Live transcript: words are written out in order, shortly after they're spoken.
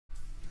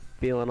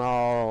feeling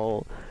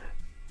all.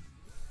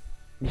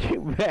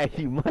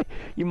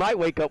 You might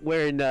wake up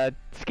wearing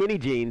skinny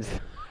jeans.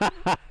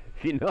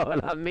 If you know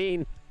what I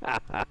mean.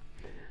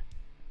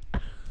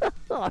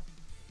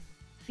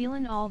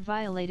 Feeling all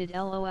violated,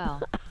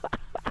 LOL.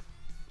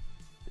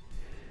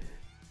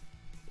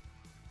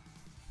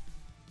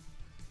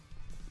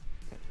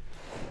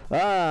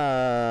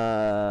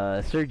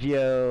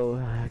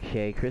 Sergio,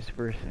 okay,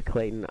 Christopher,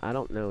 Clayton, I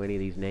don't know any of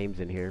these names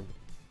in here.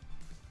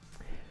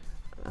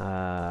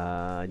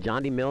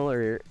 John D.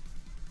 Miller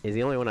is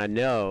the only one I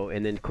know,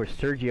 and then of course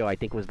Sergio I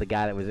think was the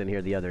guy that was in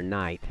here the other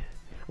night.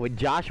 With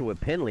Joshua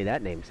Penley,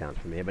 that name sounds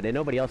familiar, but there's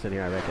nobody else in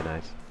here I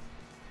recognize.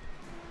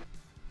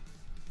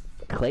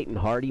 Clayton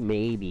Hardy,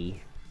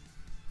 maybe.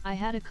 I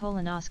had a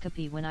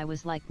colonoscopy when I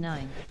was like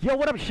 9. Yo,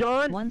 what up,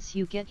 Sean? Once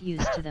you get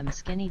used to them,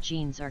 skinny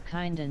jeans are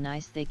kinda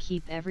nice. They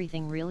keep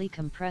everything really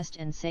compressed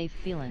and safe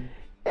feeling.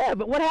 Yeah,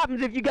 but what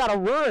happens if you gotta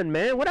run,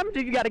 man? What happens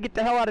if you gotta get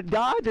the hell out of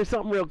Dodge or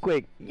something real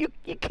quick? You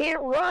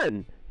can't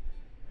run.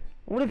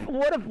 What if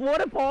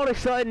all of a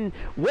sudden,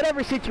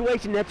 whatever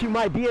situation that you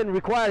might be in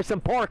requires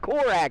some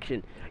parkour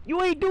action?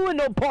 You ain't doing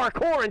no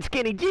parkour in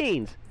skinny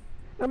jeans.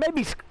 Or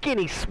maybe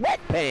skinny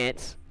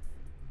sweatpants.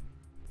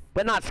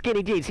 But not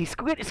skinny jeans. See,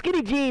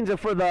 skinny jeans are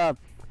for the...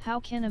 How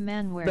can a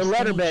man wear the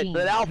skinny jeans?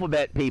 The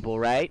alphabet people,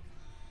 right?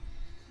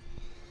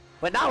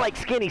 But not like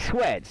skinny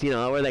sweats, you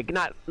know, or like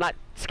not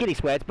skinny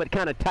sweats, but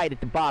kind of tight at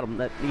the bottom.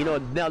 That, you know,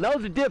 now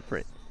those are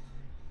different.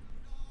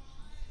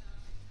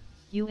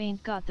 You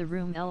ain't got the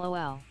room,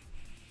 LOL.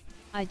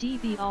 I'd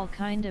be all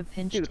kind of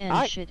pinched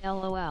and shit,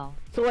 LOL.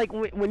 So like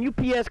when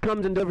UPS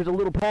comes and delivers a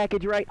little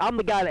package, right? I'm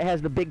the guy that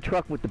has the big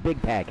truck with the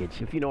big package,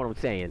 if you know what I'm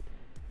saying.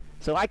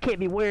 So I can't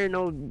be wearing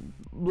no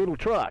little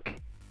truck.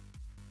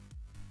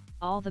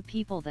 All the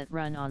people that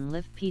run on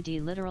Live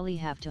PD literally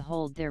have to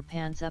hold their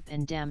pants up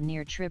and damn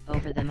near trip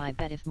over them. I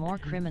bet if more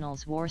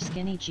criminals wore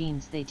skinny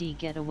jeans they'd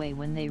get away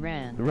when they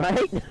ran.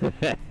 Right?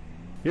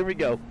 Here we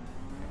go.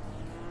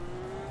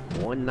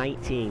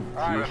 119.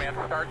 Alright, man,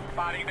 start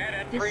spotting that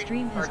entry. This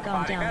stream has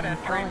gone down in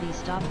quality.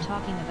 Stop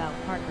talking about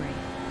partnering.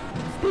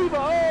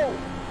 Steve-O!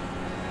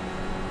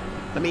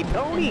 I mean,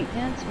 Tony!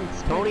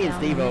 Tony and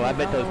Steve-O, I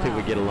bet those two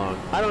would get along.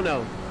 I don't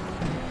know.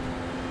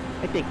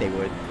 I think they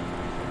would.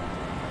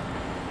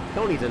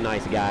 Tony's a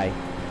nice guy.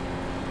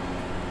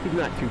 He's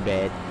not too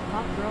bad.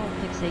 Hot girl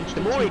picks HD.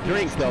 The more he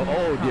drinks, though,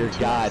 oh dear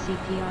God,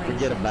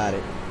 forget about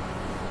it.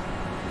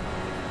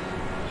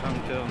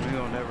 Some tell me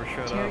he'll never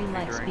shut Terry up.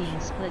 likes being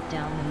split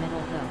down the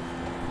middle, though.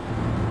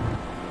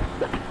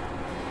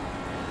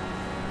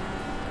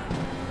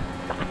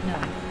 No.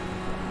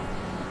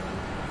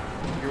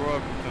 You're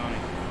welcome, Tony.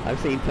 I've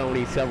seen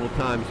Tony several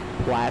times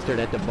plastered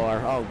at the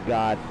bar. Oh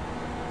God.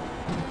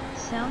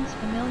 Sounds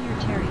familiar,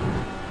 Terry.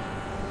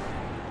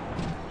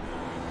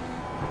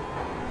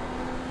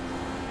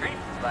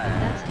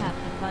 That's half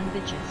the fun,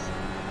 bitches.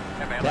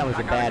 That was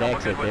a bad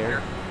exit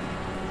there.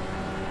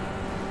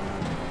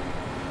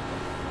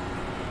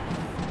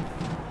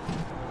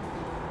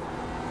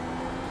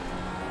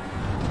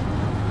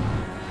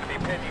 Be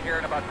pinny here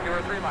in about 2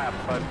 or 3 laps,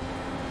 bud.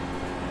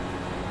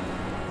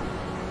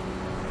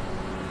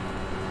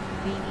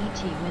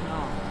 BET win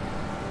all.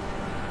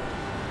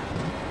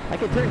 I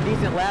can turn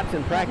decent laps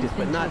in practice,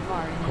 but not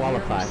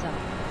qualify.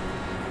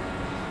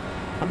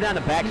 I'm down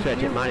the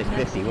backstretch at minus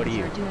 50. What are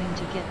you? Doing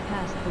to get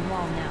past the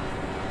wall now?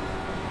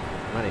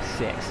 Minus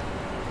 6.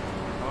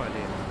 Oh, I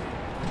did.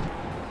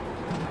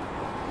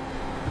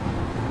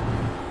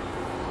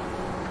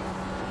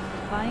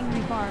 Buying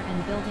rebar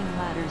and building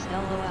ladders,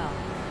 LOL.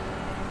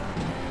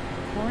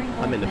 Boring.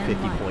 I'm in the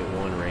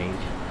 50.1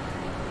 range.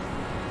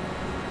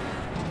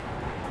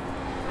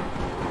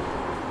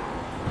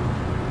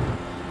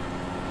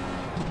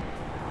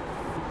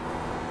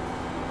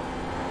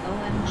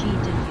 OMG,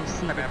 did you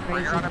see the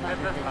crazy bucket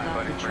that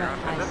got the truck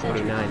high center?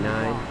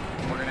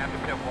 49.9. We're gonna have to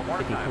pit one more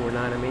time. 54.9,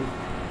 I mean.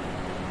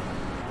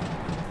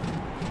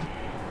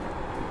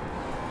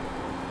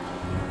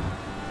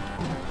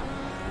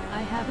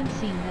 I haven't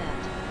seen that.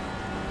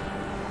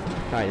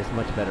 Alright, it's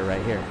much better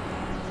right here.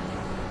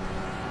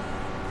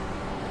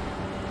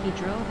 He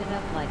drove it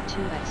up like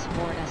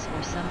 2x4S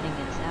or something.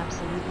 It's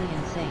absolutely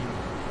insane.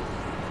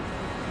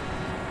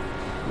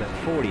 I'm at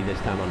 40 this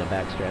time on the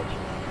backstretch.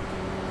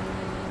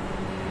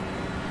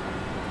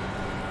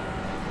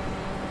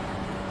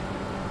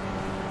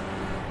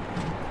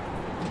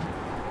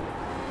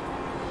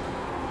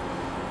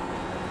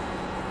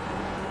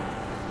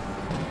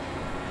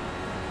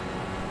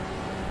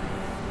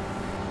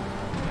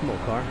 Come on,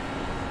 car.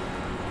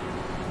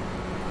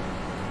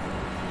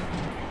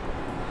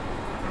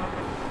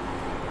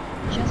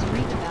 Just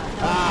read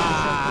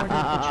about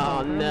how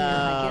oh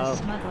no!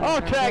 Oh,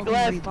 track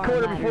last,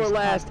 quarter before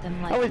last.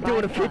 I was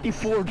doing a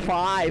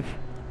 54.5.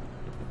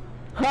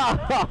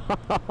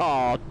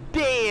 Oh,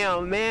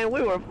 damn, man,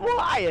 we were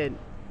flying.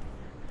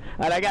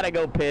 Alright, I gotta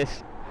go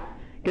piss.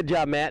 Good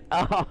job, Matt.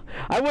 Oh,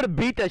 I would have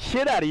beat the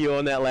shit out of you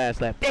on that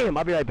last lap. Damn,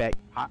 I'll be right back.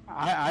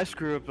 I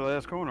screwed up the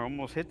last corner.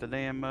 Almost hit the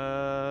damn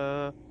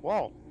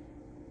wall.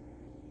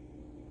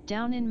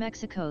 Down in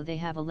Mexico they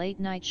have a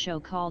late-night show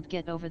called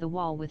Get Over the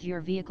Wall with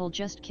Your Vehicle.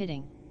 Just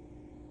kidding.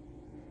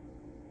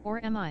 Or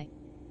am I?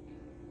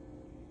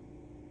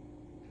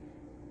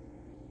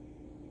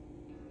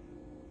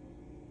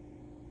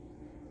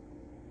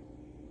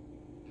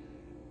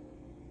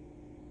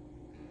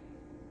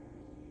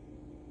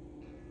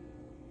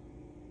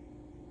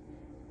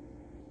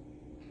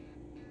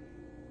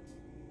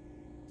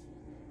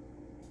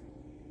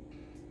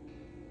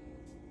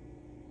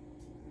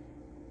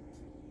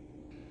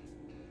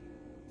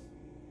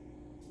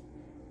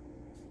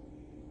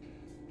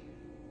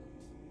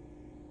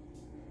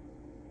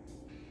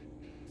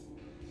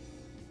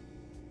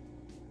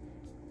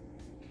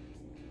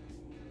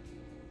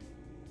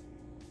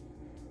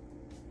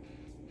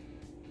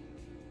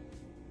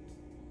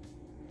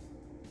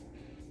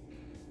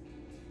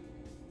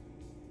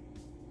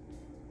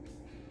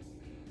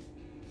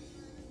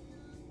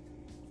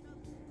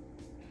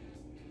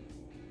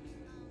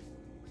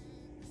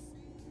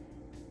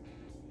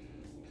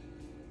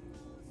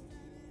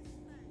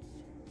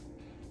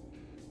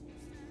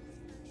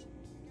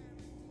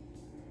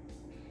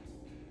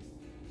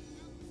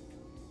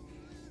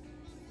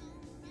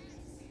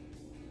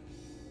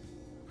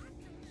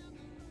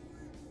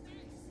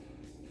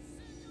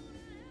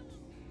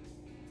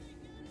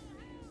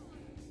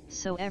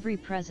 So every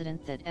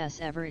president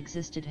that's ever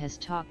existed has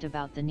talked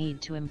about the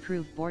need to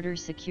improve border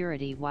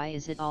security. Why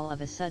is it all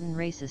of a sudden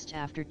racist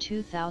after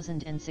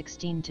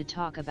 2016 to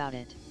talk about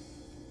it?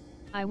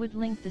 I would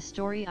link the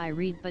story I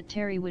read, but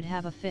Terry would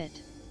have a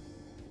fit.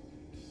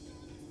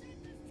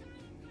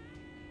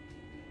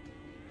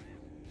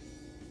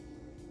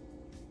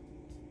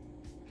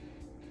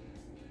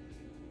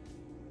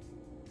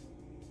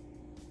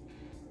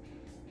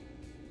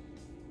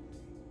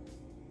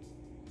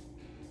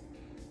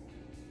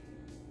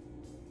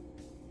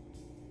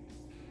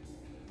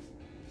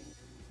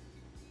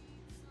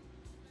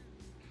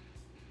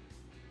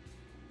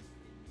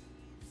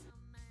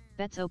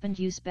 Bets opened.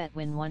 Use bet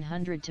win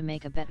 100 to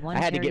make a bet. One. I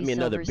had to Terry get me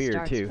another Silver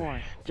beer too,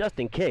 fourth. just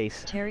in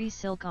case. Terry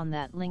Silk on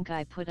that link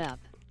I put up.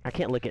 I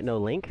can't look at no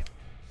link.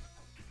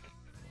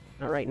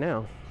 Not right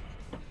now.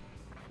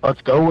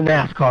 Let's go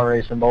NASCAR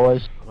racing,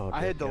 boys. Oh,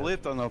 I had to God.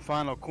 lift on the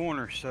final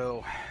corner,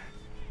 so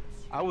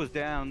I was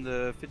down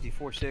to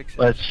 54.6.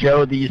 Let's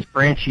show these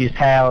Frenchies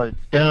how it's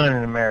done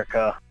in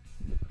America.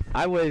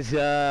 I was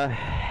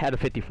had a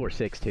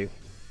 54.6 too,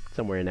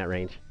 somewhere in that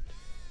range.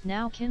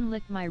 Now can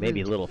lick my root.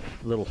 Maybe a little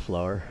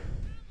slower.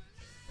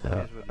 It is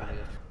what it is.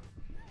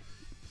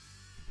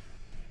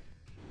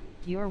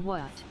 You're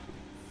what?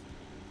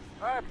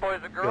 Alright, boys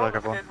and Feel girls, like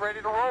let's I've get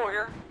ready to roll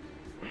here.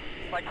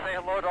 I'd like to say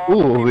hello to all Ooh,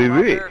 the people oui,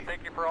 out oui. there.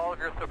 Thank you for all of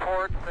your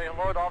support. Say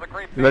hello to all the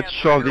great fans Let's who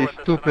show are here these with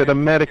us stupid tonight.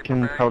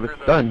 Americans Thank you how for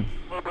it's bearing done.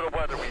 through the little bit of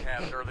weather we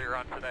had earlier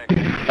on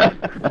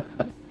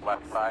today.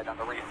 Left side on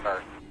the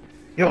restart.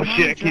 Your Come on,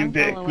 shit drunk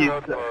back fellow.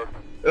 Road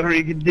closed.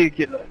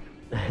 ridiculous.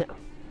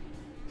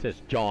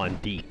 Says John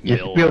D. You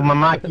Bill. spilled my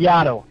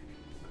macchiato.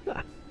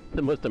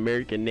 The most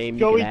American name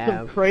Go you eat can some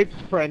have. crepes,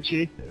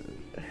 Frenchie.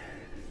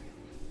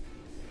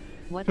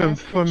 What From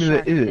has that Formula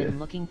shark E. fin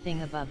looking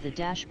thing above the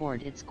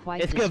dashboard? It's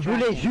quite Est-ce que vous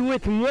voulez distracting. jouer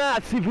avec moi,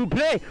 s'il vous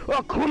plaît?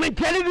 Oh,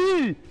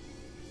 commentez-le!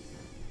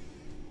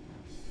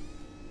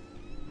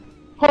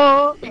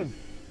 Huh?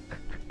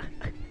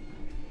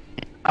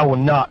 I will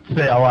not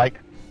say I like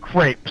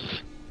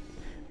crepes.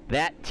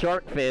 That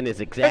shark fin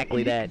is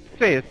exactly that.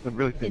 Say it's a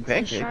really thin It's a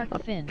pancake.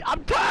 shark fin.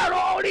 I'm tired of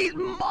all these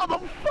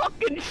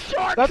motherfucking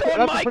sharks That's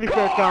on a my pretty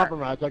car. fair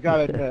compromise, I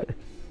gotta admit.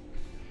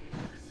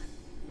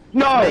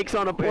 No! Snakes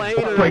on a plane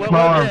or Break what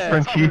my was arm, that?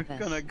 Frenchie. Purpose.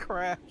 Gonna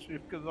crash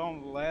because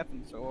I'm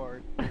laughing so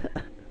hard.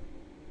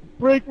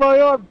 Break my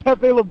arm,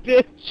 Pepe Le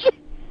bitch!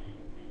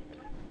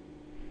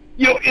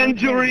 Your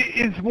injury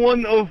is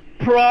one of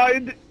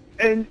pride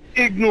and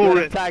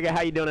ignorance. Tiger, how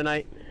you doing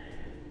tonight?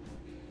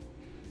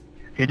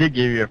 He did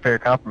give you a fair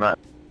compliment.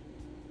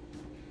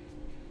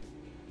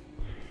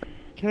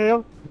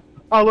 Kale,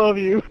 I love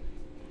you.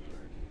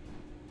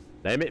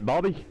 Damn it,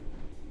 Bobby.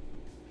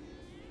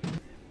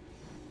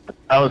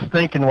 I was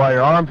thinking while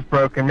your arm's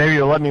broken, maybe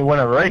you'll let me win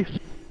a race.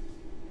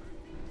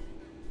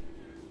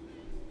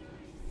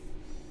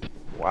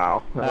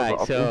 Wow. That was Alright,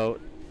 awesome. so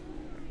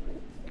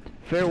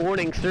fair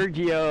warning,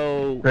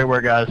 Sergio Great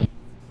work, guys.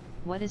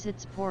 What is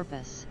its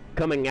purpose?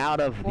 coming out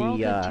of Oral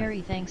the good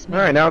Terry, thanks man.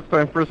 Alright, now it's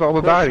time for us all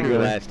to die corkscrew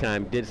together. last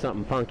time did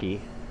something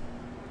funky.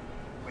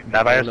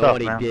 Not by I don't know yourself,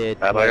 what he man. did,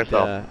 Not by but,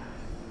 yourself.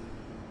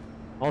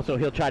 also,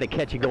 he'll try to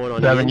catch you going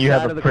on Devin, the you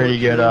inside have of a the pretty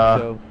good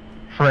corkscrew, so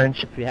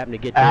French if you happen to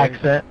get there,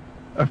 accent.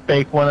 A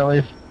fake one, at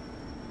least.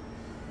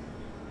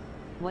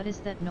 What is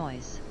that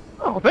noise?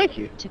 Oh, thank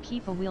you. To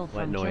keep a wheel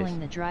What from noise? killing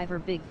the driver,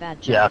 big bad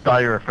Yeah, I Jeff.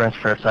 thought you were French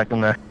for a second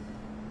there.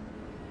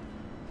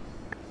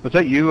 Was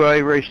that you I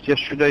raced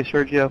yesterday,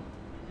 Sergio?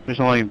 There's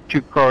only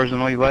 2 cars in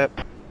the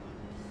lap.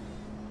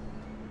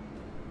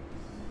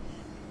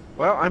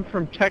 Well, I'm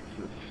from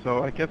Texas,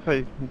 so I guess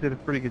I did a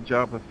pretty good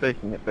job of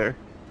faking it there.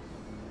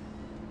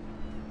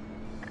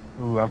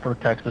 Ooh, I'm from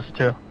Texas,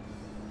 too.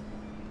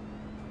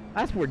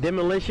 That's where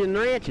Demolition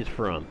Ranch is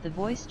from. The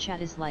voice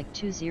chat is like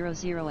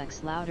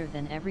 200x louder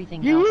than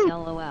everything You-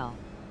 else, lol.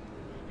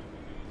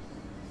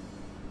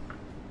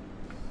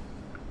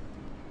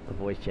 The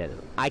voice chat is...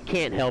 I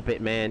can't help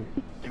it, man.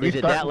 Did we Is it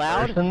start that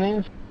loud? reversing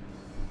these?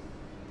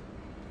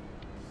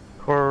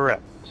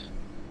 Correct.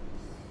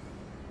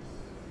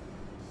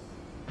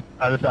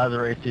 I decided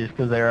to race these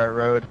because they're at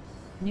road.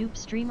 Noob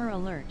streamer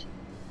alert.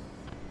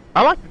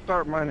 I like to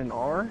start mine in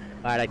R.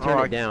 Alright, I turned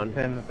Oh, it down.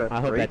 can if that's I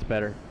hope great. that's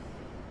better.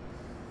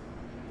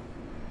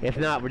 If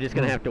not, we're just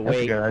gonna have to That's a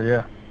wait. good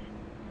idea.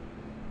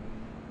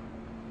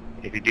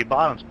 If you do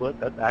bottom split,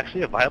 that's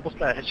actually a viable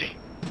strategy.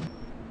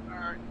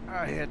 Alright,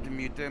 I had to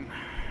mute them.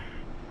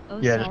 Oh,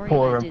 Yeah, just sorry,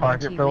 pull over I and did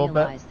park not it for a little bit.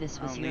 realize this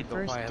was I'll your need the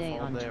first Wi-Fi day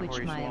on there Twitch.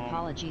 where My you won't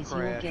apologies. You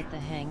will crash. get the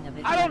hang of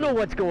it. I don't know later.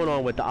 what's going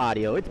on with the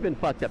audio. It's been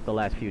fucked up the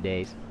last few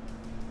days.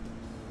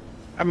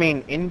 I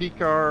mean, fixed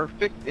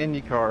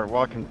IndyCar,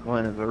 Watkins,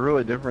 Glen is a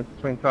really difference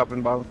between top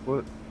and bottom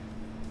split.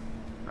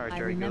 Alright, I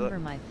Jerry, good remember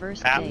luck. my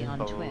first day on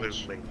Twitch.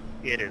 Absolutely.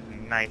 It is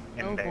night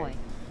and Oh day. boy.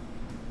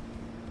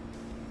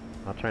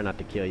 I'll try not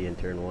to kill you in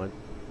turn 1.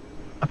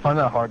 I find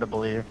that hard to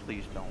believe.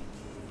 Please don't.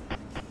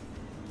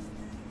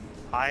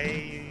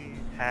 I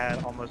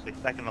had almost a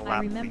second of I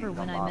lap remember lead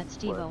when on I bottom met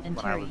split Steve-O and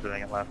when I Terry. was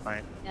doing it last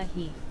night.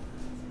 Ahe.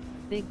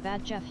 Big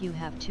Bad Jeff, you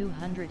have I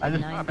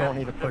 209 don't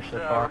need to push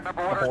this far the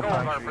remember what whole our goals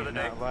time. are for the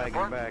day. Not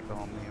lagging back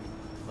on me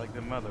like the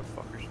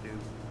motherfuckers do.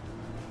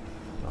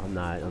 I'm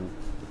not. I'm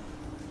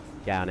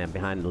down and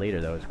behind the leader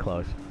though. It's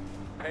close.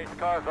 Pace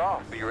cars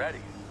off. Be ready.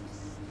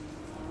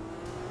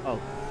 Oh.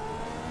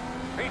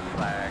 Green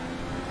flag.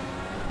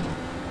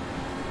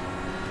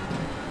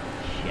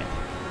 Shit.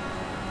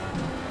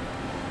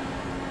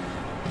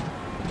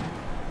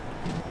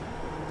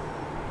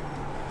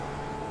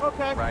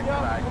 Okay, Right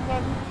yeah, side.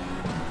 okay.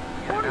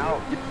 In and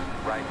out.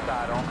 Right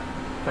side on.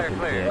 Clear, Fucking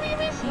clear.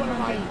 dick. See one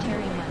day,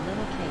 Terry, my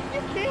little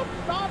You cake. can't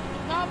stop at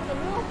the top of the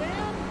hill,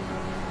 man.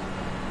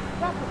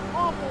 That's an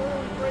awful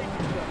early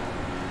braking zone.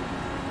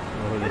 I don't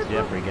know who this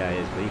Jeffrey guy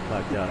is, but he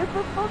fucked up. It's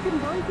a fucking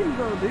braking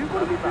zone, dude.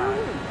 What are you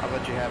doing? I'll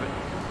let you have it.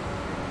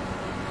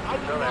 I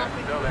do Still there, not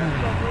think still it's there.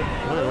 a braking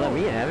He wouldn't let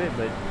me have it,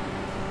 but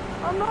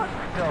I'm not.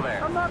 Still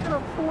there. I'm not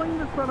gonna fling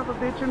the son of a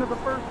bitch into the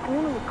first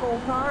corner with cold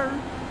tires.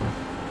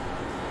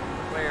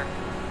 Clear.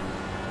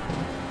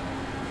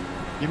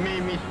 You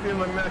made me spill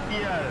my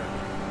macchiato.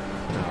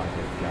 oh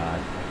good God.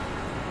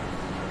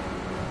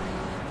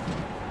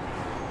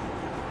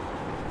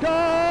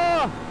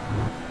 Oh!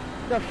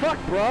 The fuck,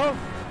 bro?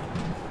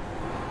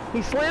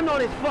 He slammed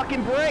on his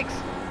fucking brakes.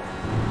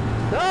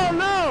 Oh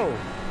no!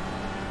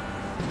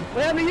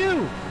 What happened to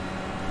you?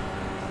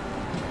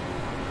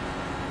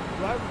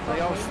 They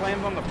all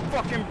slammed on the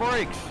fucking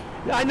brakes.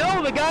 I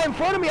know, the guy in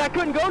front of me, I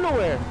couldn't go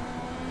nowhere.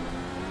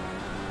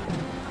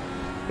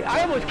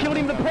 I almost killed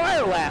him the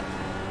prior lap.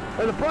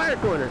 Or the prior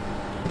corner.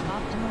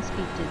 Optimal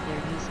speed did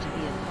there used to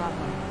be a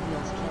problem with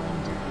wheels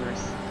killing dirt.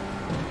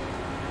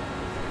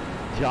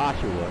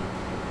 Joshua.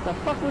 The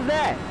fuck was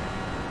that?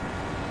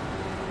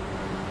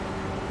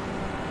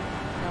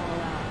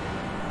 LOL.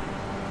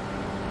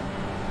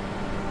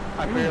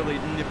 I barely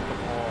nipped the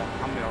ball.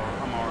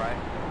 I'm alright.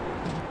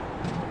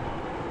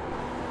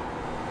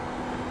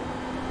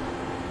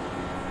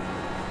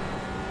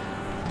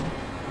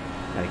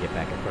 Gotta get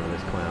back in front of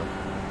this clown.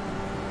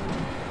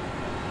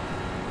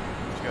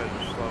 These guys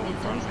are slow in It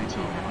front of me. doesn't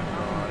Oh happen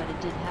my often, god. but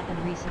it did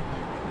happen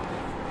recently.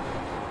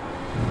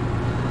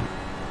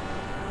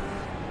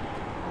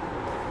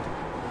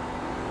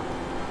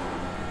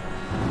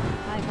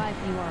 High five,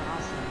 you are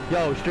awesome.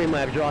 Yo,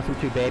 Streamlabs, you're awesome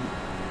too, babe.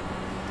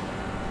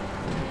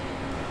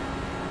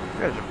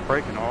 You guys are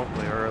breaking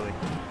awfully early.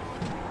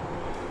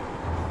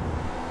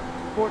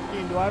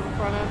 14, do I have a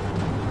front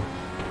end?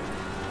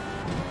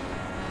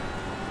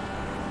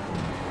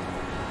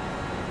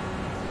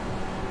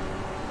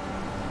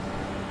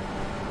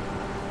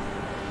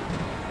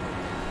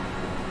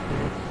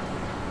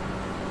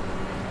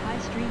 Hi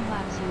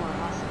Streamlabs, you are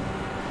awesome.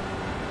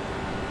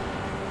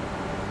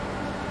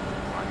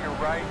 On your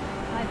right.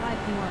 High five,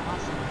 you are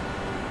awesome.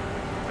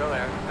 Still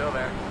there. Still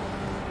there.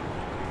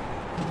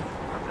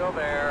 Still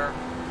there.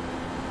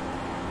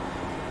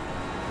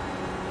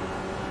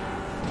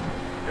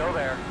 Still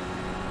there.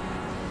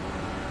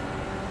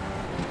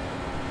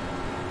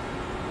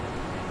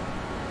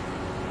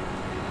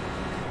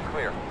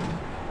 Clear.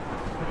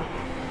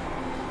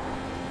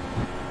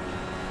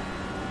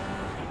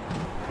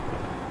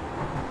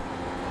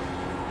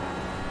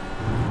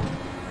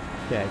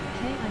 Okay.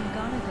 Okay, I'm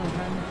gonna go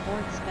run the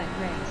Ford Spec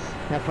race.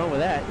 Have fun with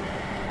that.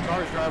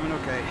 Car's driving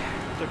okay.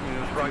 Took me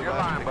those Run few your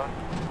laps line, to- bud.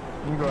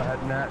 You can go ahead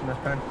and that in this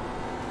time.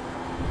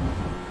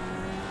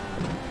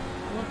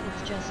 Look,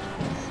 it's just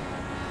this.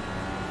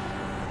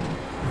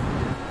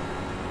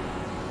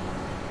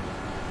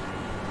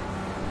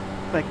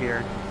 Thank you,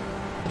 Aaron.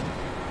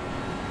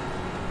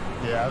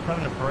 Yeah, I was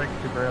having to brake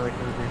super early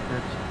because of these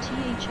shits.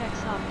 THX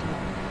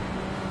Optimal.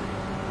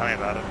 Tell me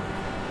about it.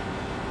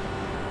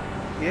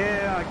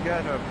 Yeah, I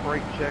got a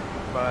brake check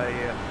by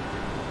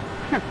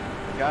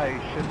the guy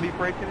who should be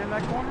braking in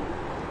that corner.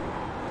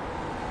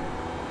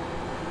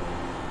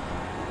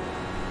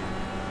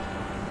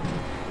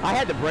 I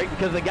had to brake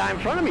because the guy in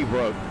front of me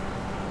broke.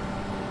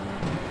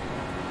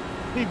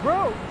 He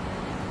broke.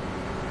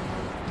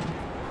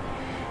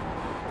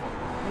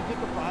 Can you get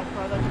the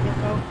 5-star that you get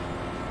though?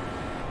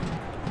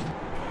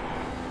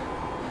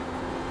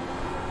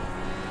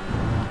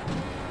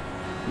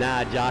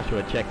 Nah,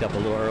 Joshua checked up a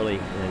little early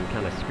and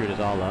kind of screwed us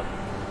all up.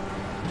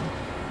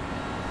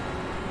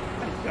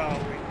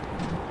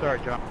 Sorry,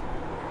 John.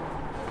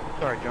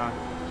 Sorry, John.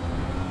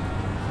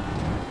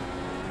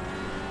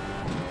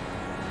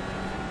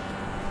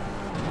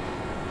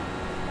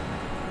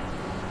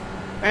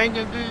 Ain't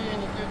gonna do you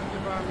any good to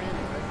get by me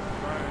anyway.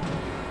 Right.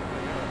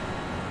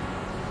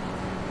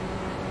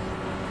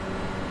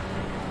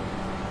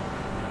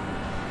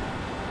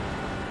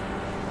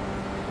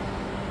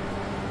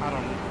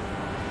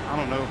 I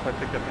don't know if I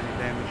picked up any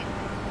damage.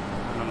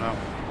 I don't know.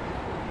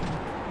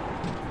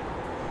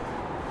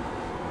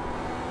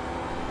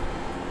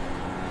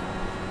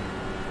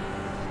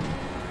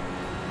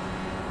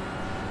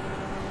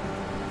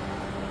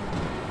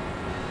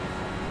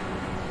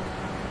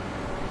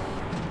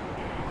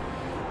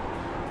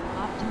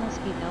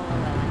 Speed LOL.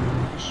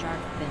 I the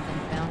shark fin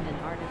and found an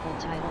article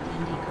titled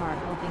IndyCar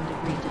hoping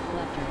debris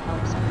deflector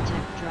helps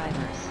protect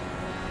drivers.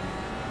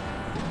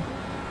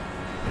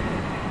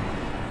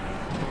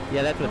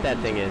 Yeah, that's what that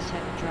Hoping thing to is.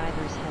 protect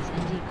drivers. Has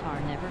IndyCar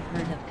never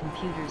heard of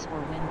computers or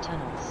wind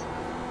tunnels?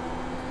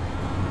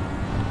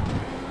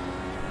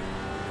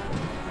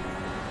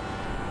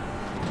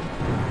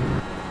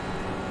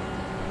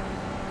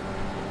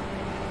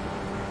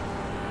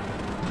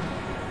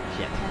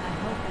 Shit. I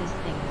hope this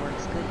thing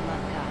works. Good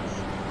luck, guys.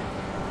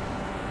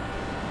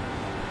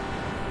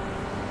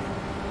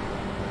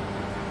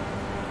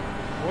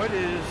 What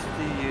is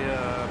the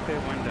pit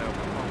window?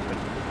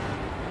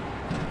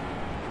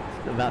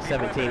 About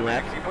 17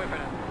 laps. Keep whipping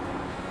it.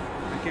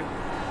 Thank you.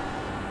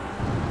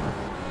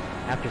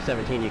 After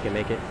 17, you can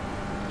make it.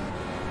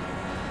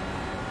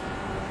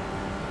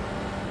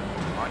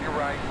 On your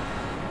right.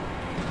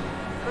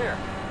 Clear.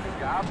 Good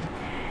job.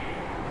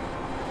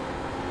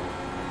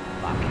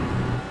 Fuck.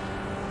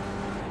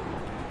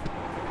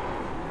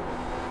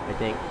 I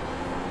think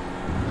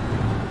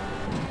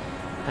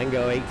I can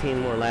go 18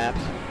 more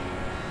laps.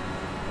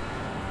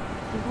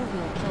 Google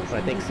will kill But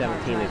I think IndyCar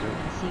 17 is driver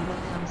and see what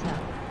comes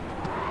up.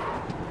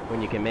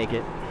 when you can make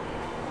it.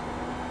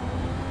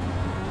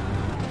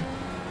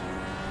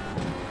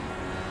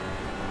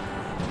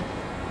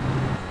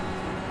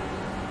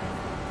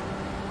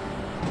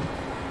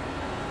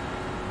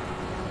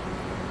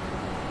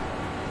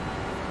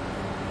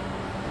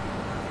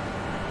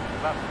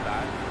 Left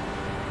side.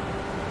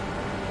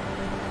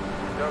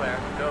 Still there.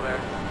 Still there.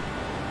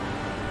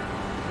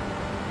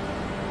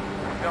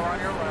 Still on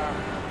your left.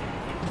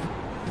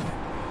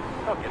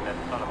 Don't get that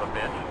son of a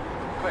bitch.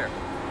 Clear.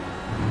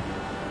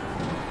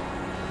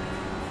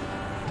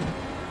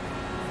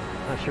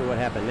 Not sure what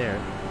happened there.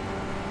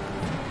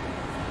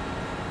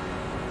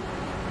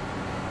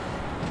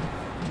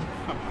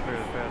 I'm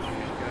fairly fast for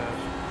these guys.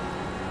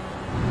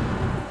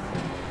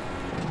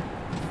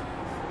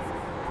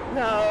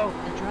 No.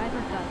 The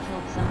driver got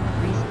killed somewhat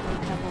recently.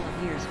 Couple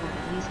of years were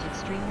at least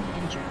extremely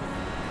injured.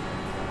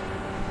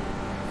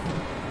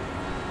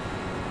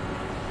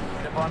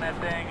 Get up on that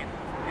thing and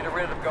get a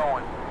rhythm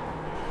going.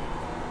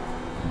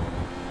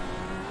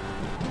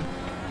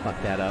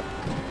 Fuck that up.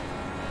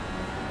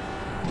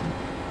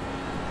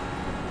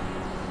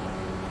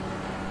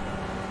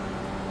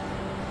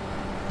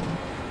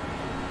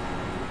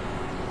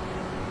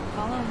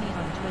 Follow me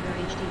on Twitter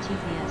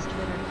https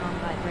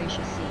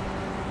twitter.com/gracious-c.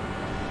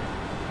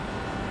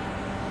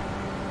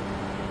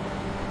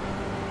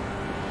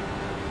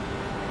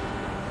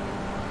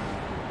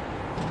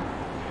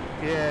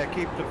 Yeah,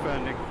 keep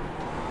defending.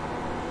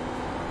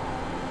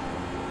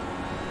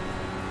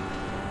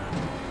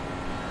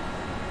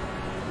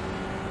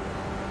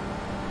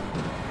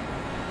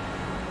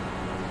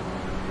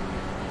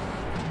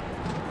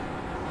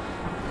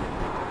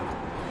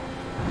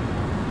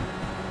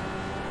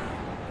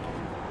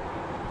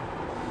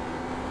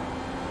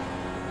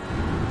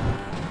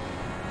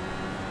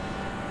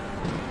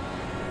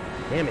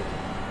 Damn it.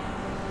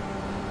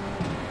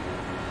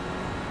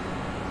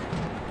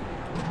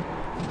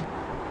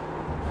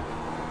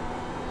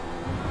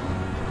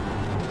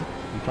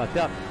 You fucked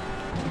up.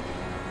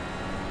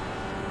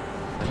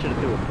 I should have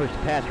threw a push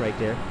pass right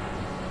there.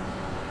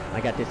 I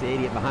got this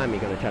idiot behind me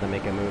gonna try to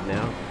make a move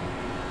now.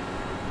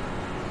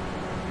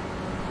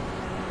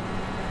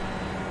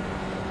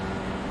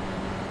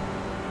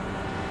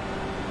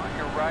 On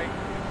your right.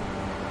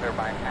 Clear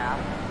by half.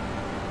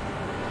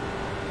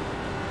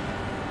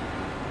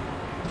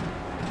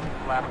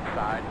 Left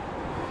side.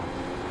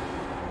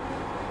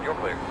 You're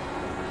clear.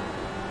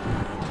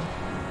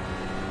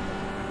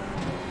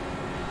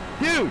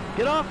 Dude,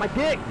 get off my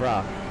dick,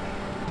 bro.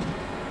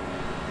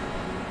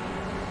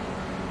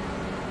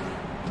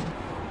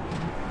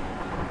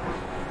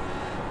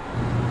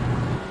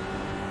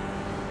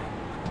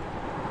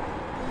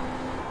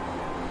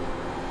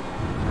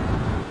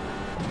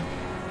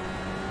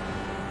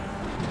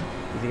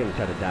 Is he gonna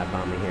try to dive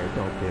bomb me here?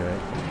 Don't do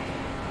it.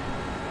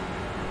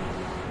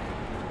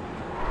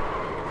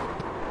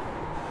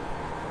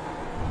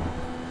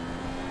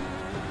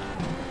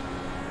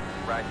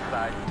 right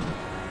side.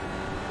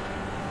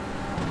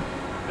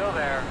 Still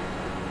there.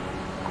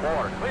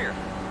 Quarter, clear.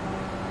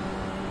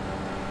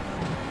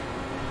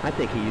 I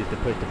think he used the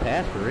push to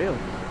pass for real.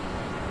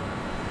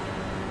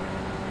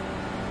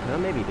 Well,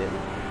 maybe he didn't.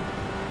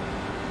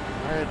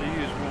 I had to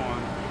use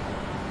one.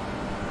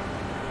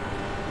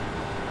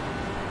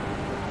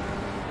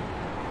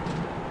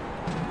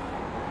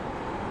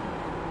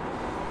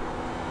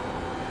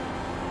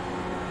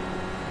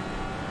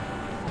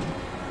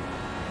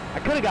 I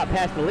could have got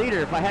past the leader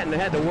if I hadn't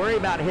had to worry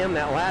about him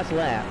that last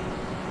lap.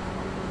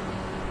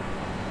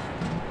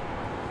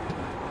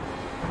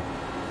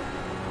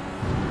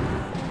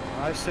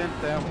 I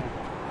sent that one.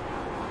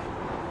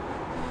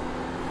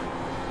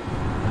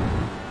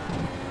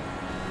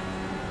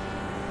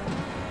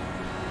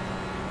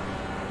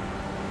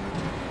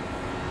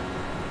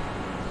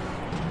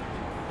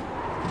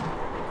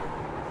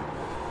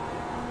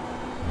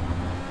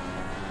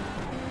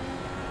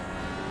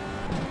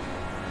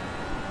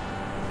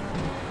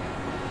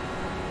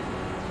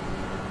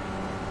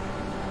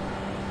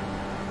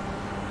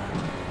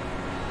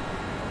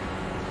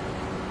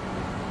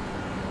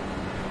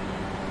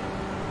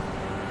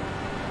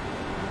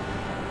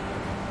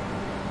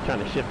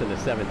 Trying to shift into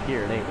 7th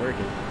gear, it ain't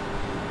working.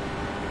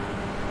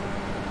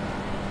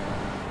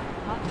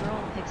 Hot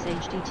Girl Pix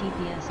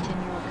HDTPS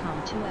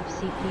Tinyorcom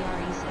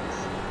 2FCPRE6.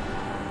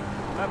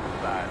 Left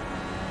side.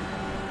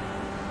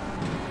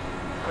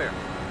 Clear.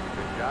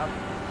 Good job.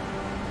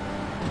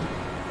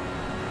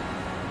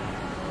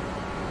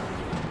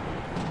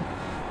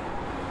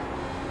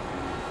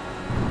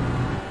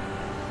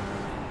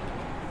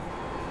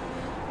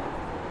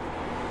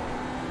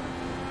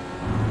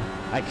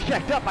 I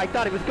checked up, I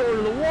thought he was going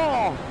to the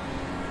wall.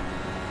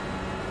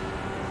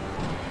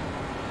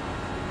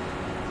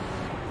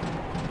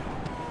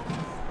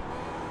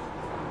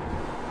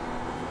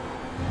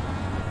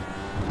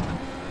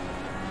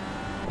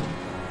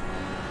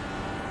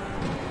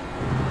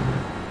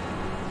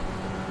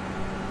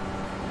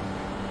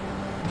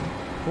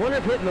 I wonder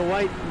if hitting the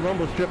white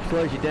rumble strip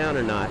slows you down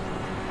or not.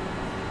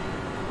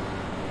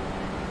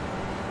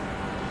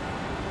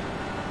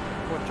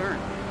 What turn?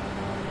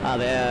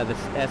 The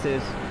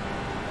S's.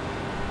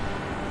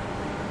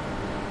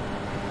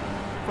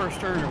 First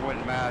turn, it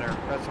wouldn't matter.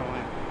 That's only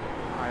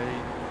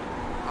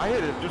I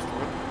hit it just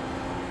with.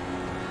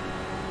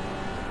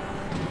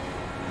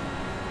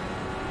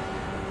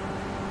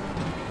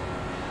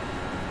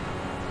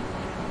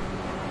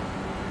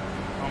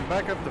 I'm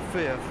back up to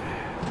 5th.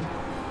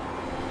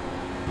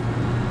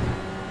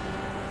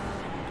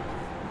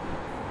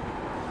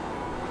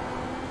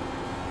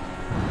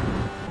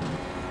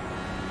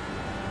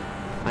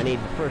 I need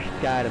the first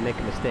guy to make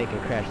a mistake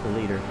and crash the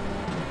leader.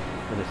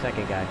 Or the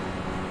second guy.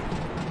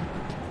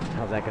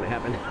 How's that gonna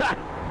happen?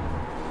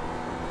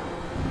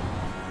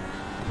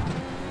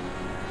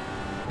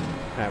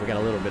 Alright, we got a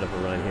little bit of a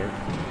run here.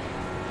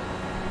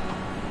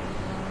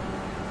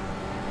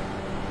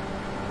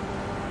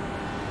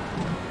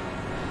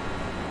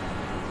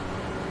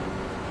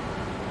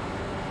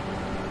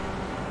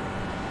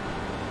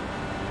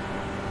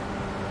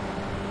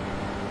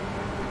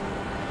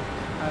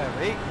 I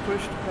have 8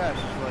 push to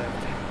passes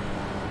left.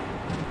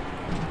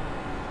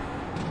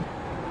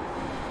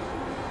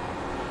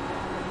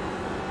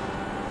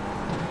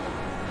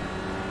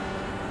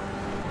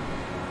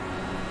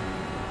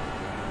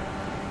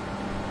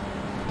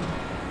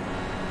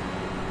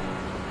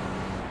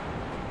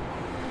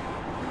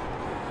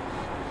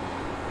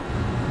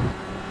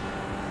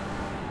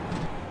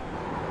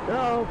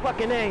 Oh,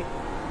 fucking A.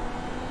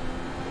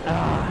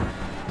 Ah.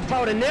 If I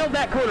would have nailed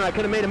that corner, I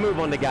could have made a move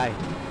on the guy.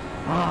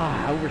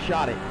 Ah, I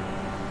overshot it.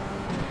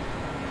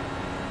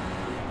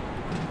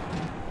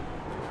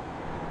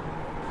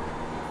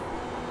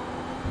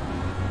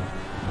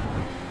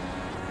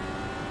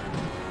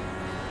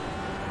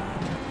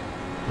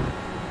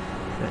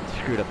 That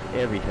screwed up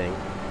everything.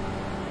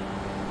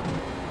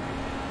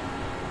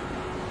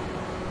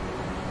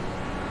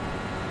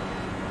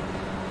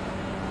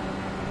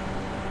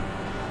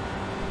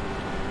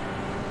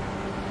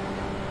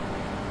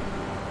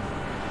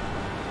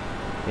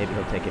 Maybe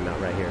he'll take him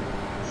out right here.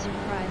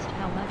 Surprised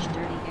how much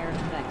dirty air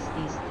affects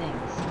these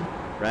things.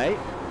 Right?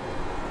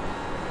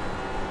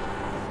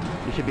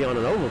 You should be on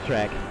an oval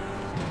track.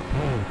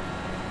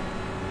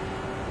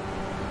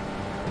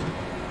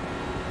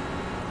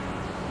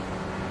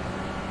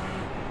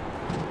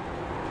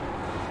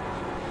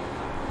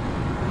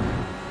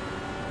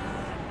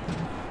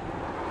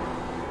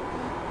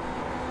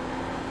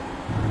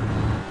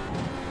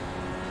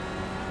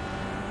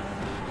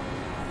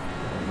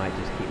 Might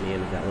just keep me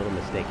in with that little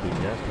mistake he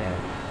just had.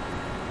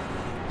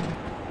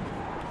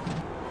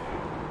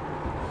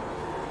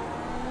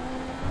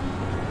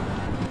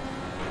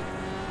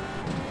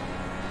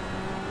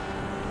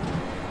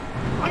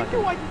 I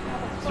knew I didn't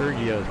have a phone.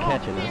 Sergio's Oh,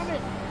 catching damn us.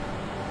 it.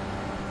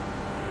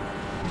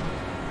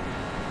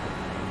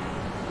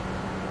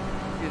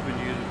 He's been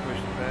using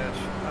push to pass.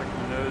 I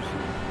can nose.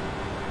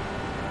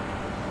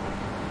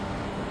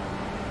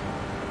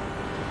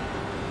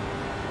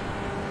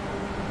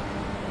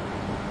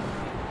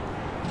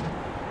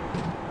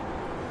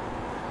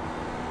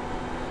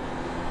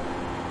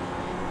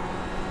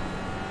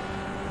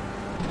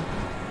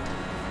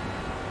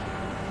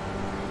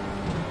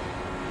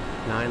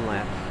 10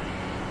 laps.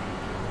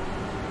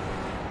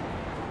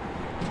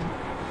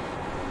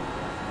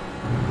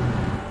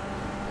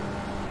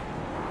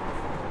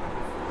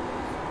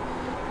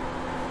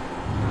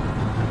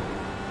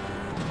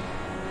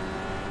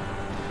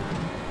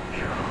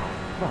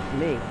 Fuck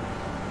me.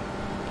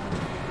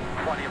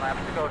 20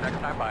 laps to go, next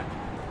time by.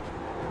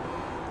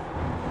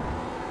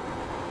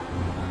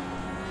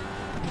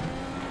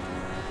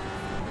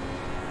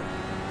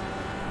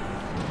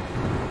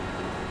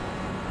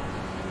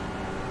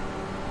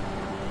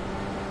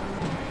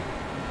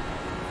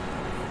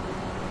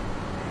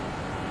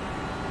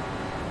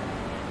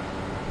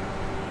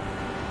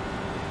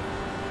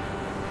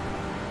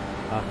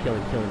 Oh, kill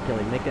him, kill him, kill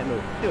him. Make that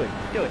move. Do it,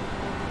 do it.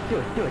 Do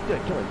it, do it, do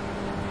it, kill him.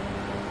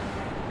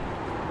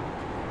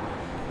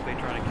 They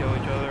trying to kill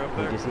each other up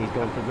there? He's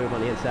going for the move on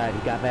the inside.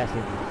 He got past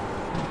him.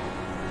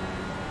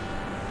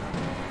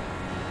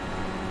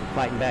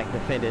 Fighting back,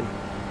 defending.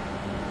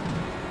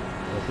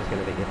 This is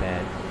going to make it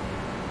bad.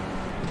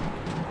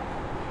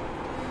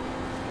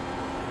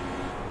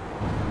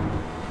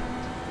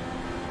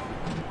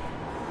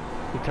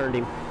 He turned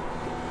him.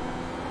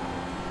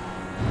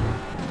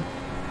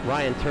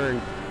 Ryan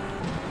turned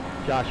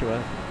Joshua.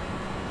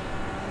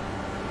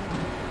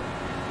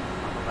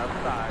 On the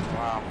left side,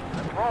 wow.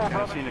 Let's roll, Kinda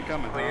brother. seen it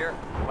coming, Clear.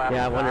 huh? Left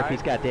Yeah, I wonder if side.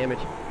 he's got damage.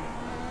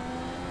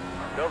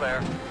 Still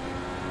there.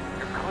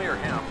 You're clear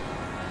him.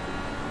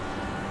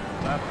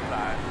 Left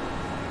side.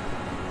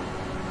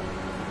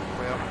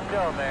 Well,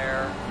 Still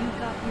there. You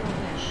got your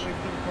wish. shoot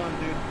for the fun,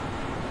 dude.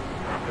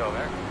 Still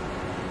there.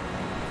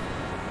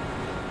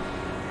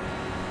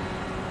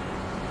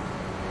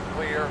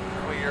 Clear,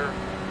 clear.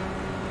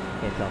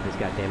 Can't tell if he's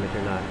got damage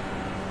or not.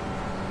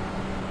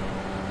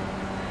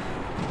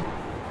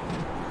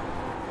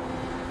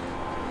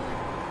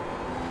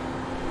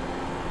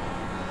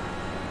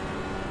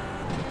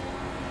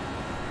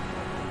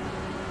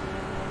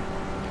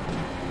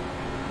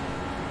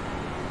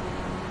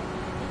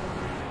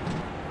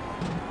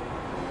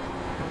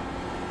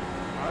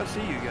 I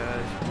see you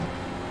guys.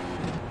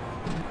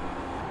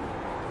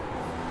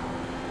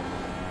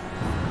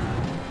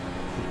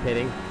 He's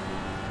pitting.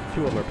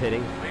 Two of them are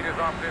pitting. Leaders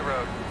on pit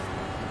road.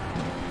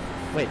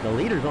 Wait, the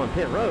leader's on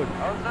pit road.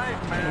 That was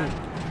nice, man.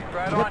 He's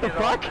right What on the you,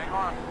 fuck? though. Hang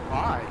on.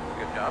 Why?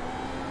 Good job.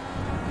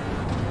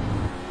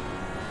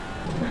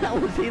 How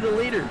was he the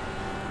leader?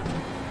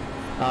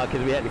 Oh,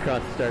 because we hadn't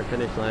crossed the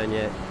start-finish line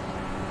yet.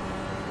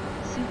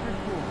 Super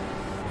cool.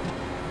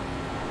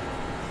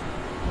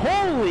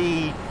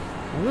 Holy!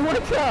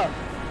 What's up?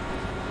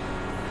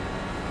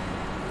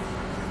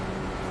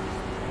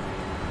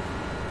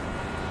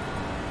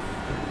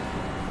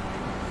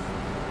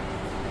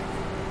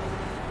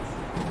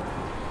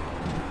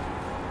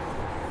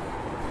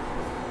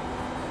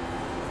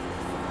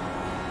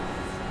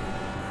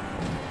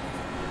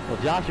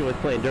 Well, Joshua was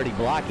playing dirty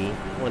blocky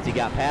once he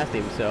got past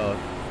him, so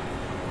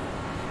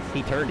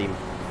he turned him.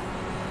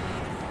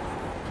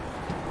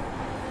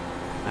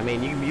 I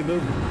mean, you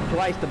move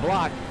twice to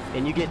block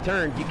and you get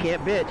turned, you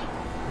can't bitch.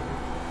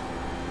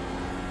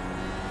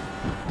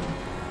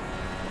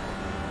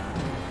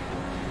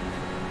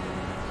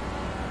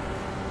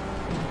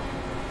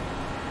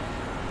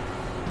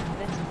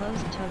 Bets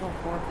closed, total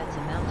forfeits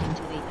amounting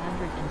to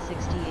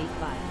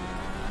 868.5.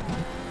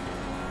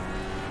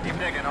 Keep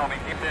digging, homie.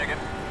 Keep digging.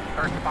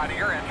 First spot of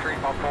your entry,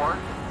 before.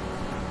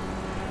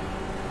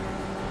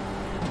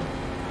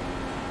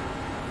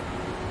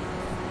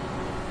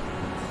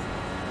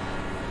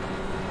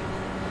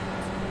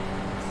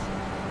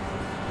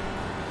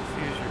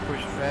 You're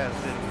pushing fast,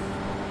 didn't you?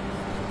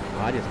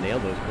 Oh, I just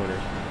nailed those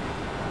corners.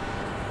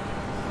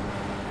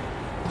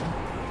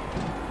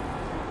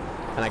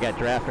 And I got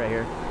draft right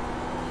here.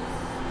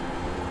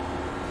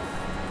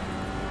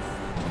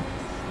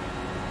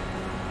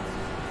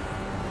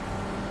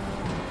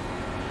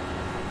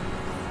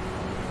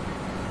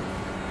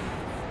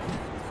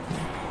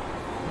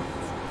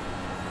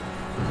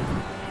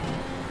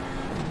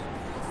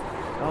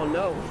 Oh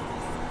no.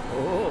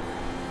 Oh.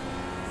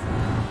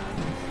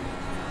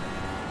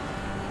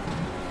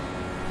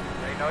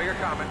 They know you're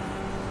coming.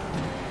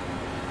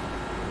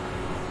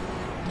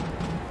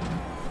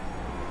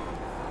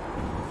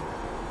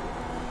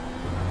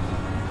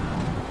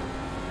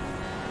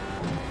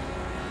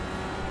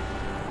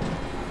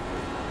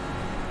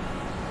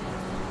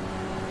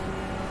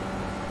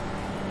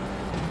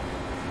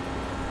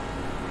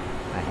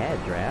 I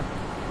had draft.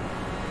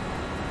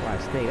 Well, I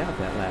stayed out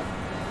that lap.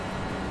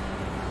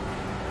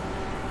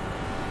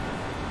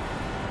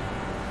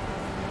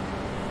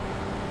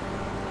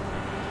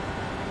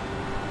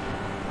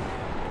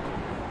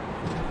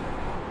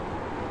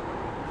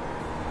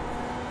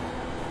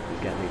 He's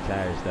got new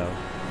tires though.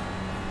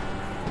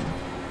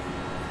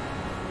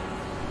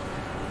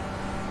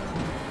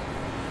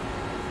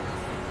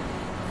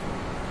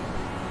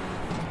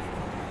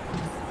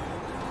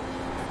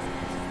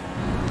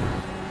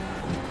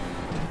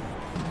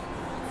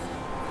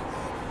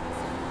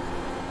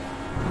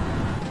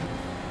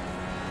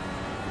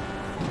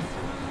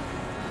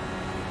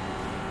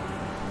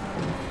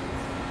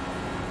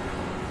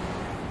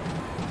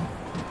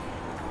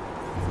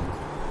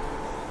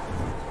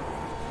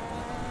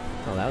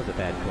 Oh, that was a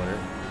bad corner.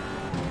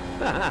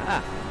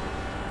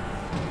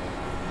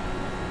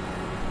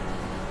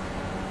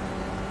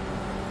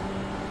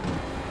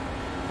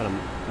 But I'm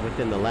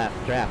within the lap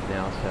draft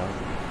now, so.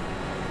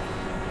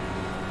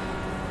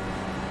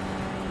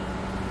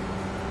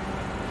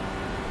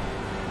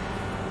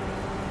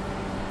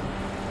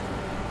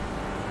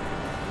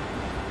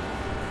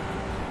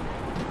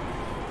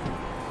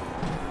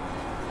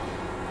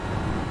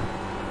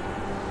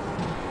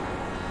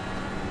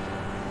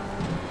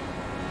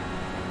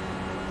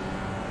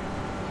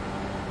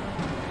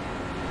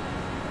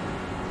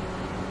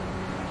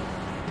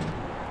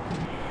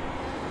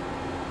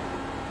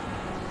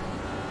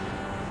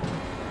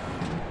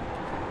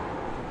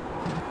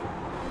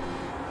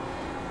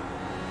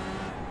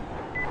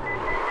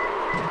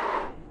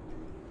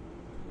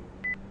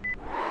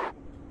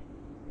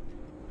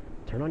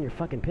 Turn on your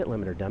fucking pit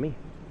limiter, dummy.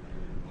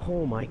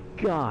 Oh my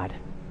god.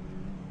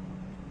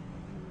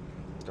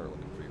 Start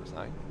looking for your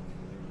sign.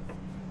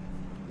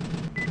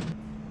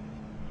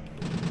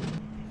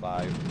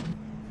 5,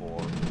 4,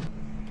 3,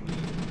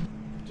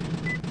 2,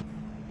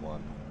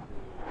 1.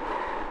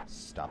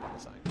 Stop on the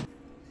sign.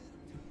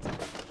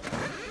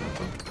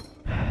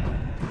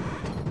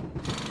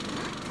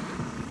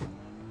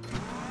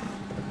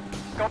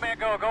 Go man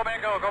go, go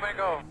man go, go man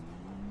go.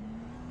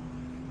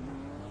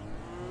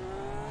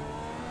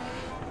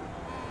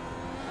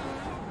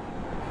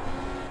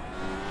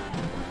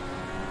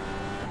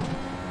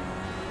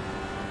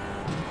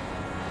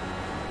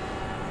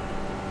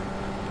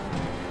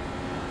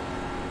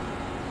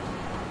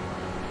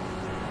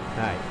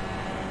 Alright.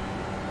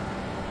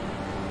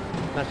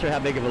 Not sure how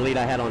big of a lead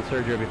I had on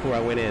Sergio before I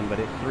went in, but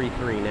it's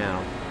 3-3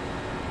 now.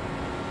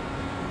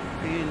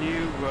 Me and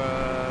you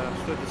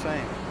stood the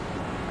same.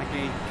 I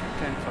gained 2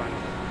 tenths on you.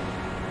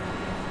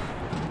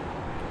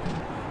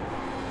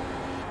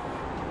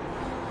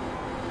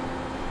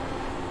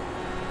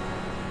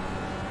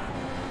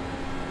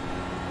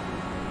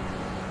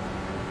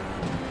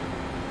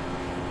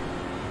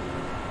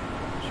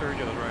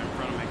 Sergio's right in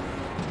front of me.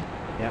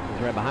 Yeah,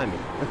 he's right behind me.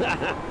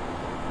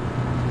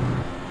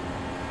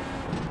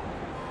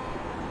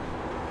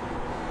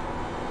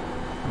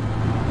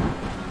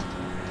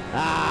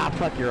 Ah,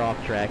 fuck, you're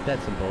off track.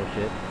 That's some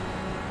bullshit.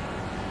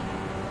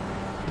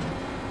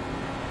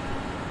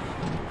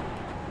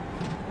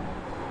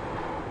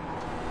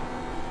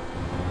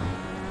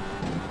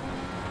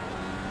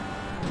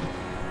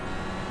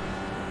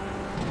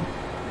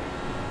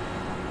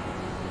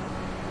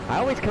 I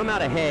always come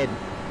out ahead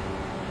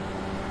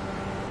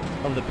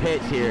of the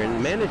pits here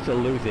and manage to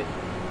lose it.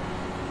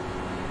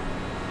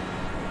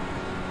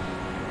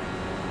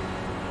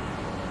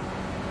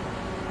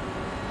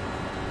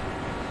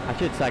 I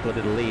should cycle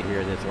to the lead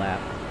here this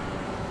lap.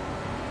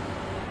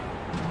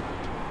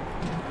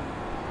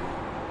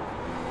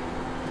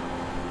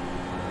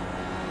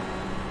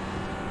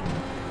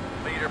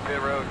 Leader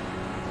pit road.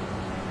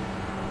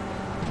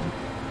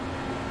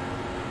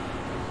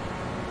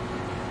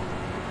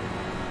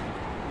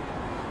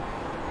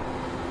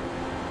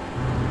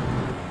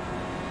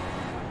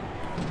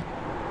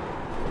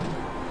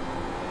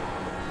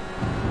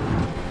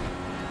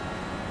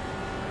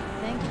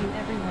 Thank you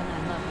everyone,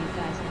 I love you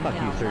guys and Fuck you,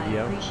 gals, I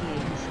Sergio. appreciate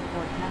the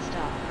support past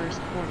off first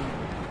 40.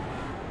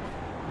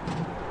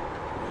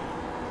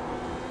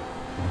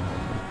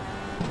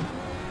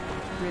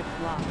 Rip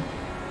block.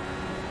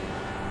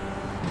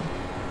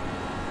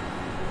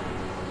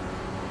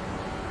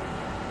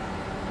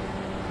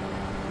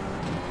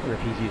 I wonder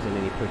if he's using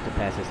any push to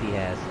passes he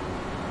has.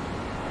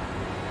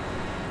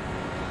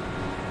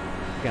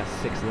 Got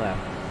 6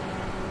 left.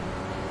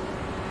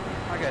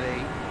 I got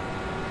 8.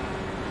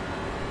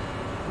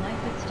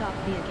 Knife it stop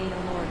via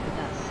Gale Lord with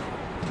us.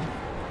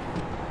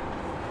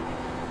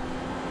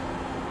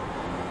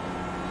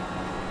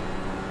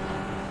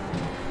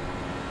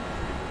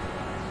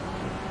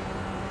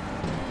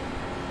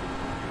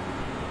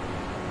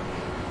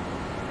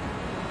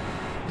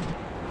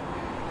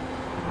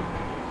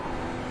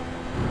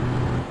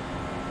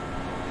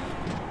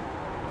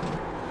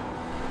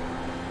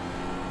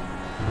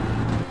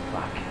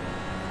 Fuck.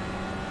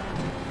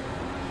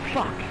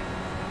 Fuck.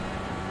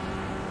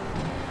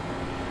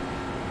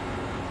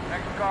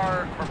 Next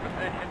car for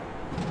position.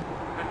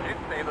 Did you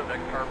say the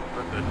next car for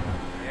position?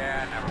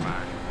 Yeah, never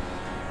mind.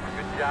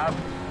 Good job.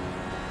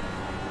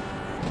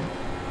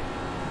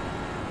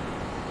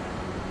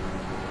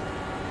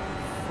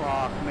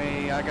 Fuck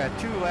me, I got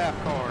 2 lap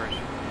cars.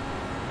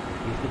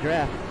 Use the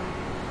draft.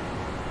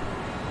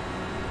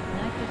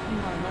 Knife if you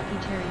are lucky,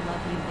 Terry,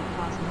 love you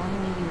because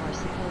normally you are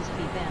supposed to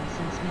be banned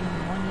since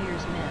minimum 1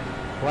 year's min.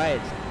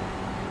 Quiet.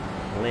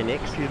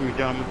 Linux. Excuse me,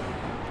 gentlemen.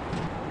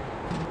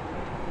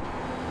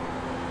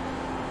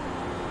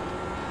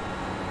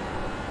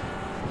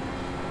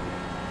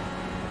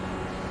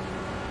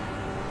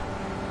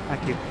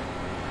 Thank you.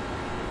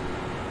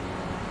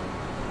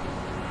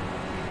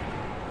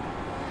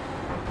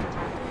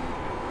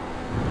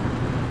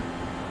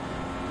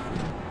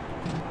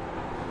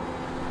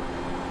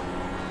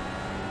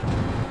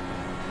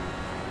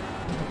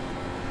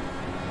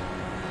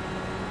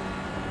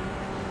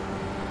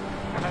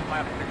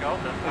 laps to go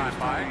this time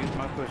by. Use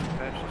my push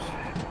patches.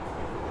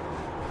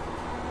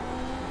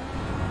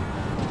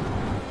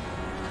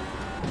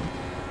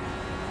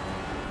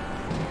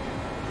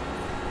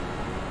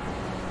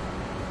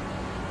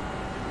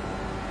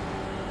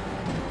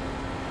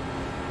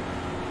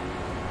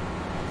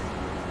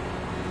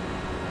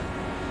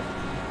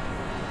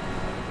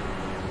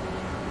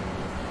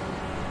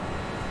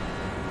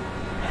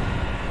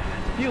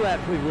 Few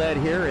laps we've led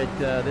here at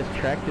this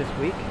track this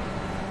week.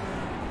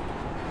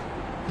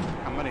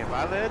 How many have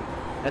I led?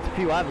 That's a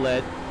few I've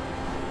led.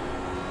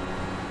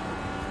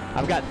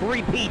 I've got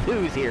 3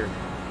 P2s here.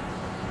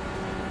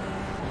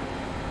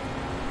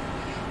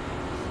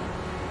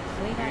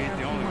 Wait, You ain't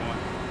the only one.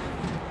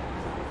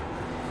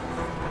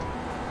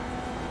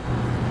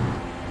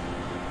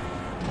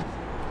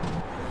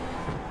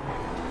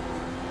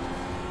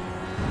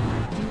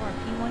 You are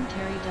P1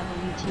 Terry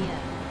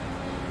WTF.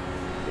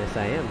 Yes,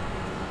 I am.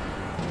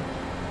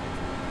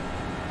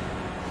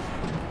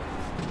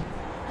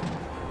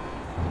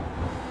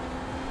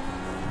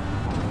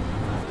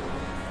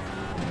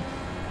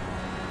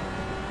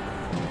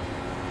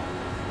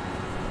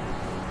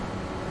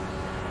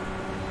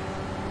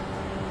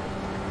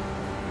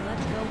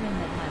 Let's go win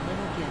that my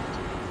little gift.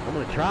 I'm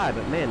gonna try,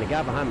 but man, the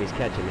guy behind me is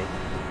catching me.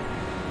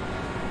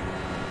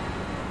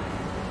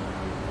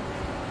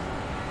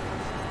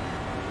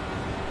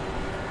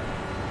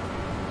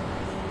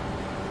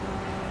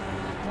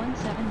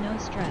 No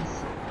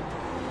stress.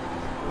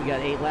 We got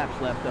 8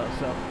 laps left though,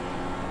 so.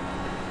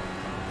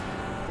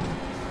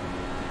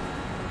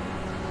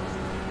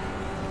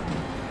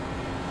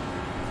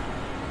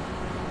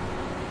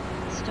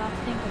 Stop,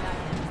 think about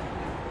him.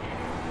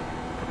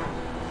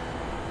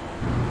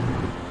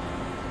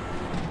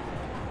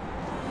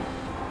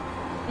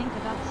 Think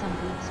about some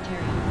boobs,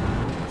 Terry.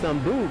 Some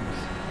boobs.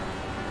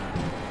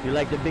 You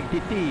like the big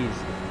titties.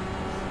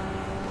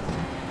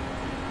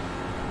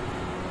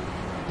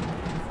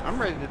 I'm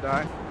ready to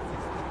die.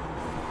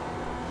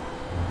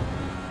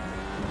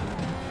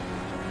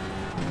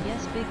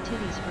 Yes, big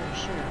titties for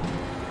sure.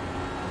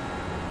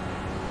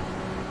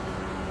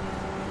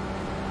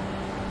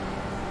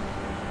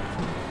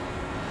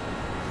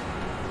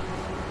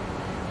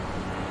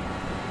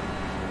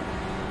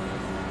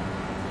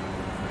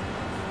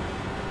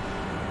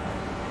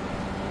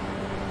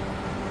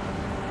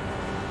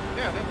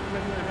 Yeah, thanks for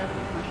making that happen.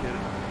 Appreciate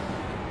it.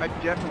 I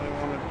definitely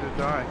wanted to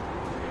die.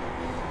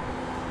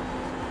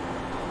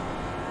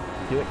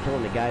 Do it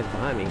killing the guys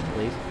behind me,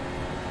 please.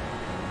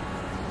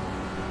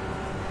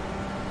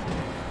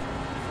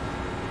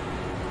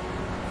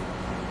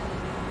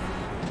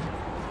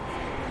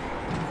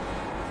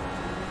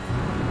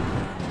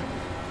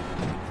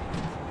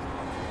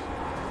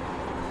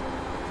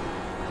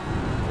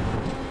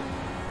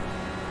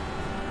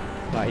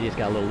 Wow, he just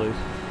got a little loose.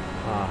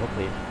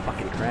 Hopefully it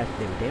fucking crashed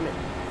him, damn it.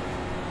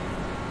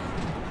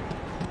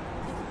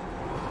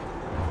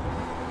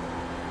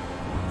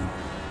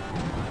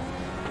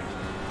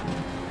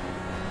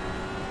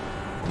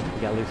 He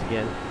got loose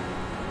again.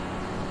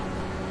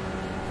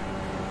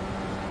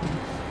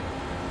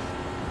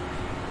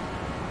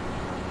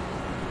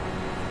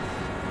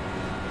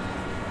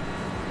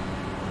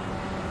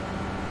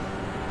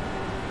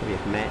 Maybe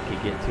if Matt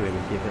could get to him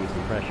and give him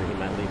some pressure, he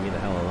might leave me the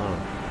hell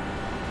alone.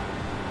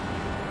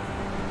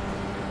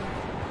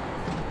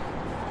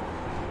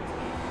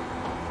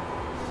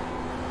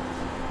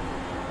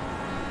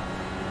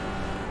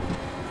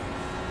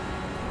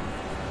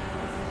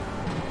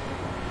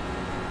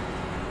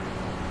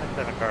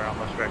 That car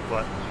almost wrecked,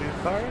 what, 2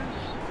 cars?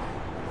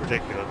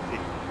 Ridiculous. He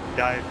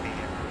dived me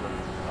into the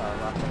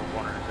last couple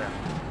corners and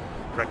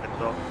wrecked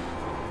himself.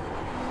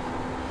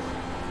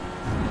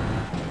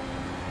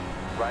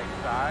 Right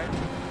side.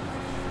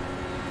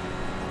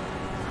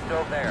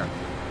 Still there.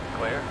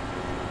 Clear.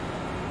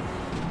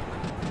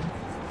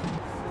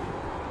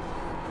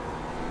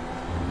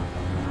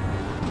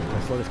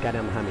 Let's slow this guy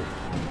down behind me.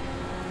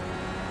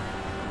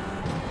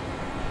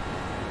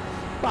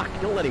 Fuck,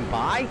 don't let him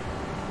by.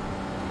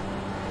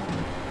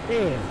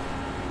 Damn.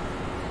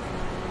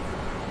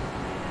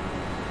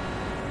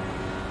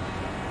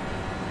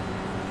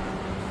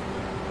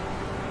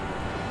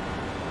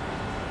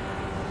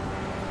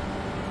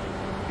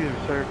 Excuse me,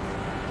 sir.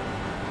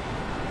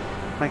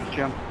 Thanks,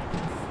 Jim.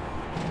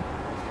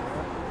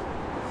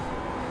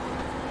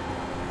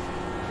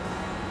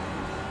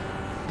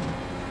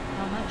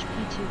 How much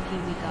P2P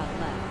we got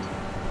left?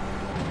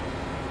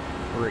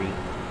 3.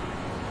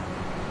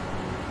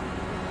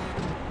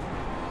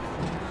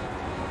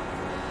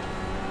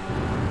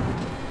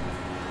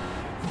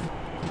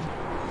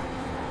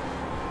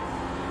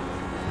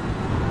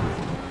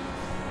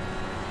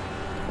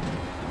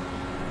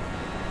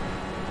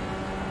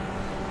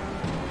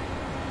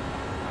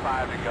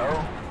 To go.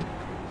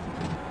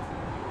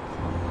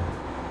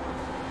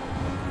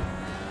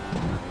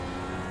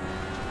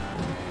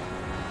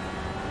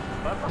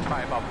 Let's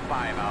 5 up,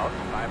 5 out,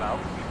 5 out.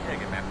 Keep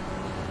taking that.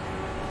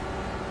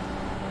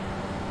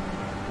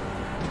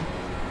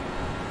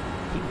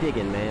 Keep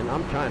digging, man.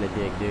 I'm trying to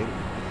dig, dude.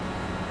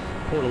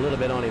 Pulled a little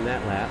bit on him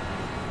that lap.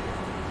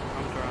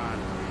 I'm trying.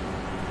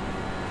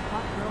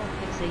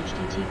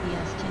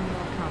 https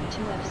tin.com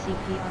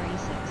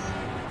 2fcpre6.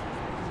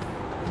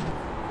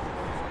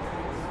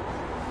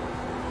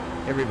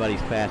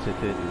 Everybody's faster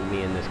than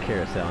me in this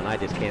carousel, and I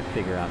just can't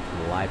figure out for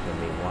the life of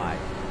me why.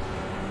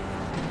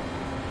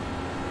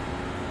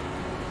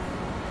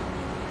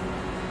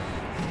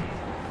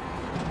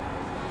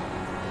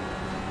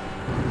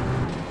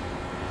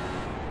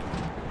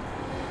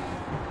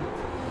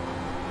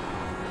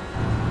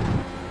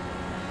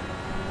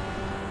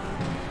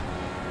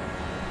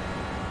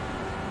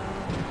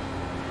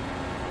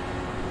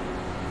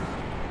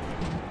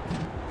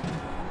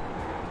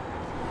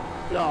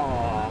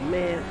 Oh,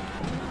 man.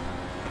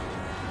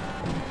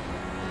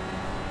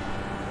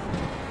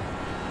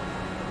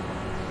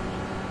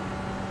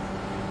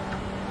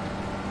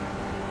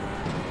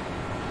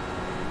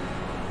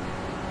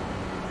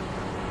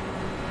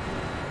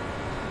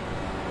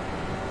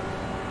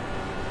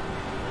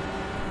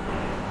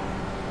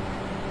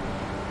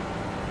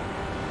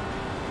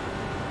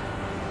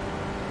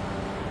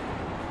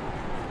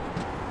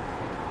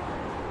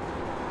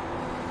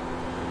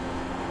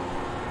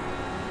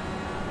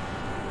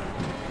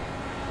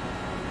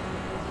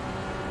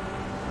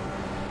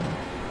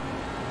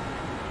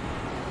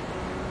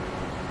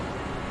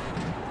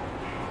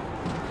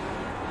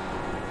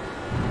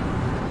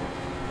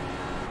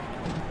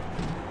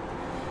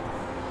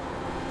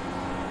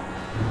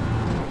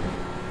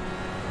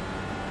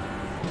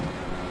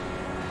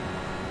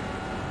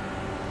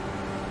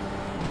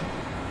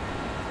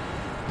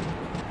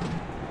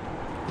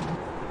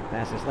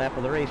 Fastest lap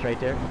of the race right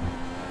there.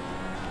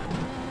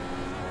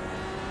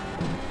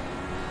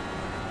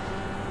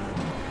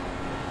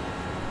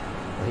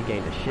 Well, he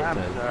gained a shit ton.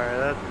 I'm sorry,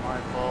 that's my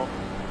fault.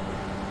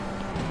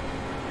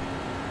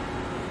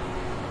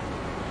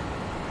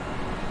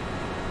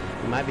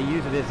 He might be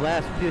using his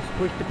last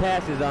push to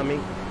passes on me.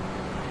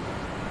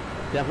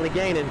 Definitely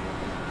gaining.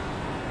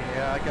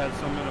 Yeah, I got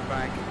some in the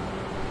bank.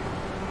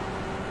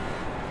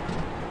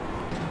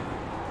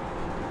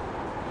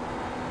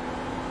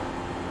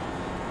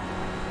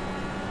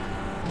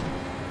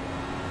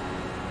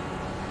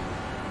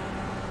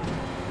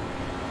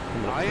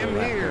 I am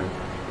here.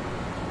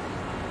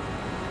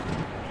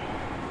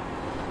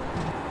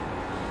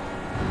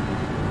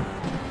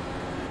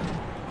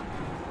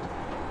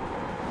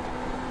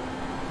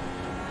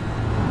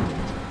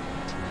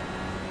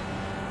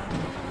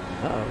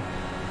 Uh-oh.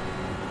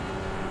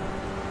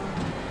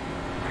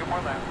 Two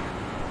more laps.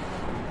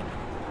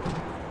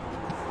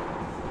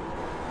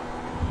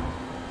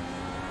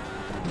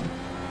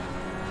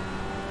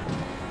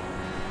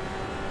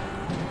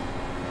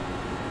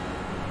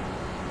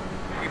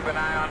 Keep an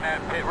eye on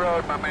that pit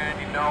road, my man.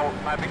 You know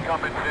it might be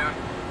coming soon.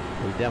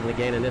 He's definitely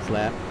gaining this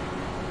lap.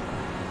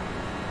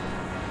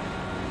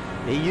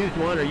 He used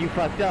one or you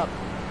fucked up.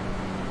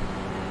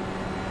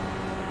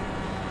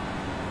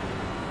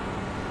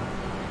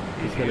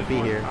 He's gonna be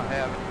here. I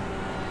have it.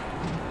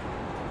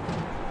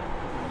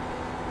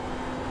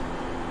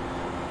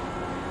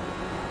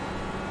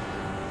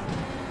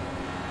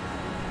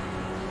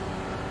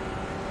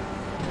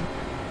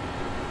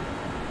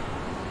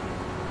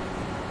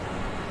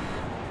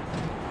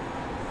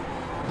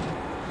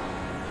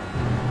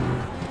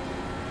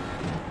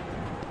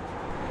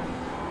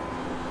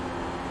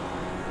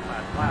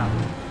 Wow.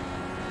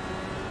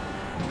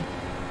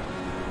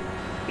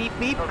 Beep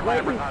beep. Those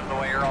Clayton. lappers out of the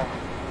way, Earl.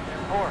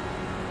 Four.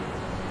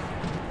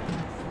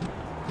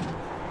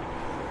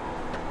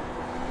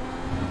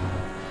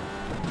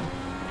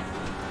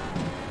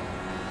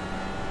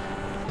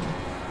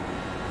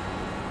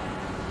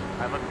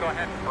 Alright, let's go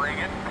ahead and bring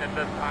it. Hit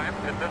this time.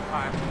 Hit this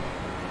time.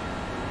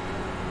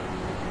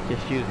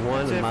 Just used one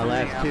That's of it my for me.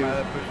 last I'm two. out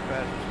of push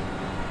passes.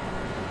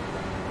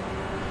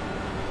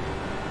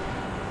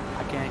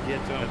 I can't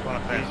get to him. Just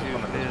want to finish this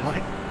one at this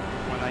point.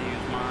 When I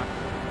use mine.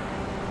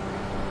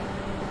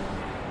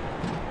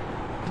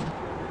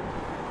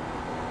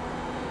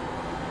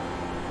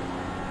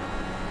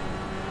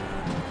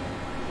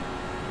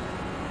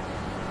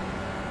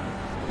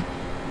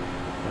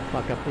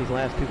 I'll fuck up these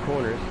last two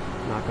corners.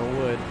 Knock on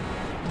wood.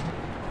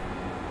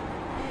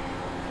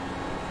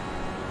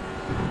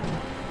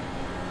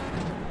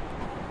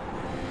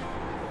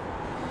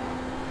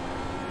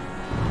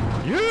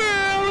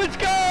 Yeah, let's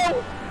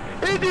go!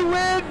 Indy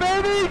win,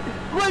 baby!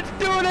 Let's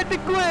do it at the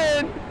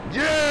Glen!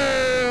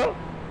 Yeah!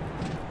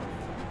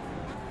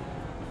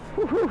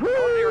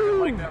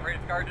 Like that race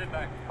car, didn't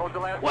I? Told you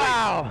last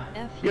Wow!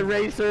 F Good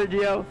race,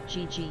 Sergio.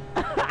 GG. week.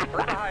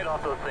 Where's the hide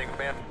off those things,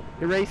 man?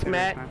 Good race,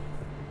 Matt.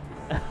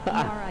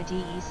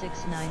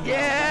 ERIDE69.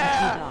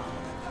 Yeah!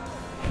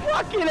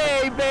 Fucking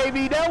A,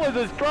 baby! That was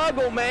a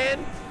struggle,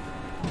 man!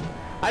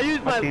 I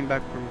used I my came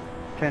back from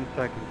 10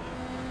 seconds.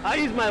 I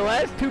used my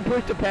last two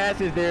push to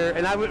passes there,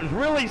 and I was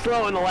really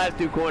slow in the last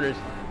two corners.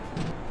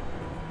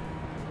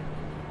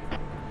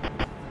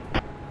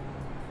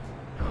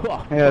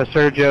 Yeah,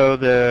 Sergio,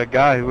 the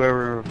guy,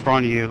 whoever in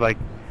front of you, like,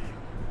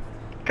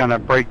 kind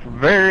of braked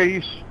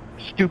very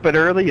stupid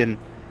early, and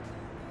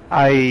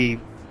I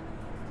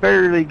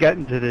barely got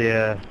into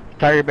the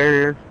tire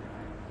barrier,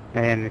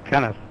 and it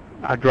kind of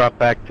I dropped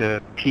back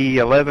to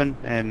P11,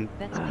 and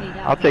Bets paid out.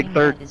 I'll take winning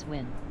third. bet is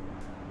win.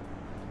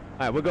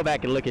 All right, we'll go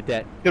back and look at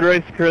that. Good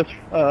race, Chris.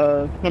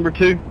 Number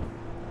 2.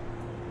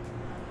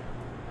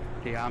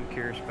 Yeah, I'm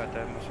curious about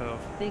that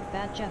myself. Big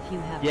Bad Jeff, you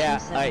have Yeah,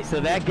 all right,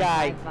 so that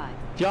guy,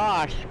 2,755.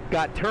 Josh,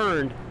 got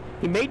turned.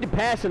 He made the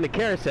pass in the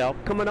carousel,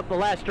 coming up the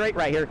last straight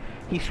right here.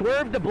 He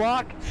swerved to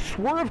block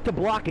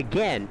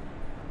again.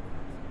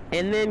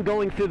 And then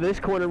going through this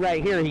corner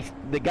right here,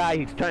 the guy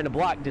who's trying to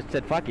block just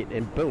said, fuck it,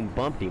 and boom,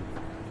 bumped him.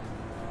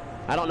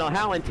 I don't know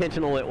how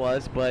intentional it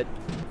was, but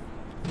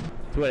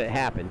that's what it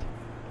happened.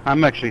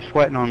 I'm actually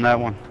sweating on that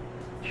one.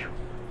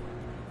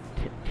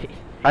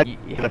 I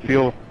get a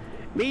fuel.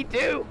 Me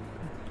too.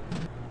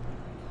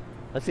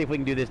 Let's see if we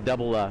can do this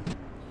double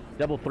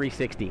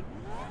 360. You're right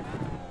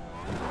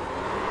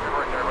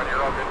there, buddy.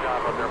 You're all good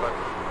job up there, bud.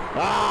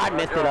 Ah, I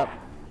messed it up.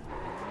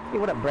 Hey,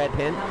 what up, Brad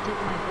Penn? How did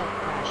my bet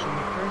crash in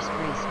the first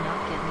race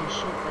not get me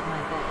shit, but my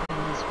bet in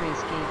this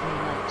race gave me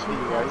like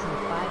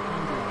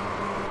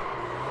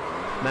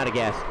 2,500. I'm out of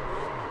gas.